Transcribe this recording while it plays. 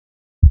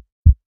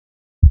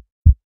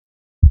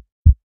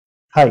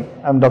Hi,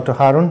 I'm Dr.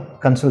 Haroon,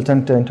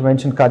 consultant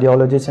intervention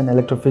cardiologist and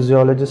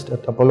electrophysiologist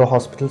at Apollo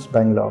Hospitals,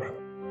 Bangalore.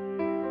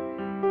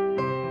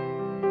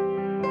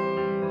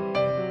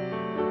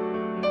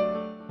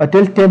 A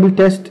tilt table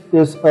test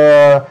is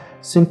a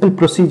simple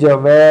procedure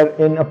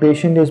wherein a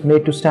patient is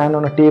made to stand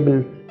on a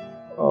table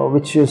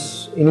which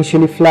is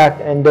initially flat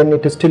and then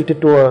it is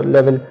tilted to a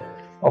level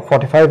of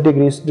 45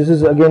 degrees. This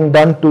is again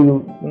done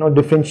to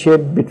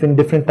differentiate between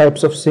different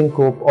types of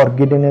syncope or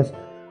giddiness,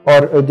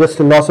 or just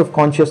a loss of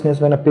consciousness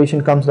when a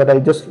patient comes that I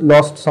just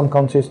lost some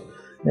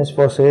consciousness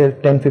for say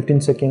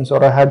 10-15 seconds,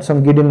 or I had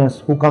some giddiness,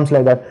 who comes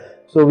like that.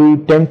 So we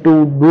tend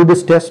to do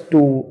this test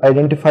to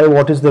identify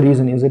what is the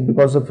reason. Is it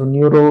because of the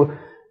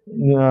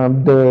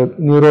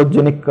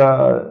neurogenic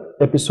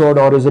episode,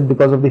 or is it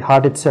because of the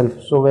heart itself?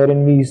 So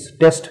wherein we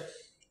test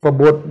for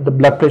both the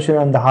blood pressure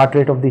and the heart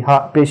rate of the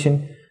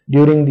patient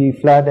during the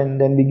flat, and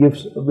then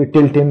we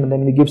tilt him and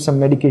then we give some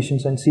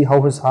medications and see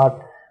how his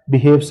heart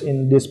behaves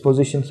in these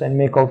positions and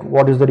make out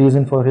what is the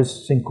reason for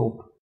his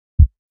syncope.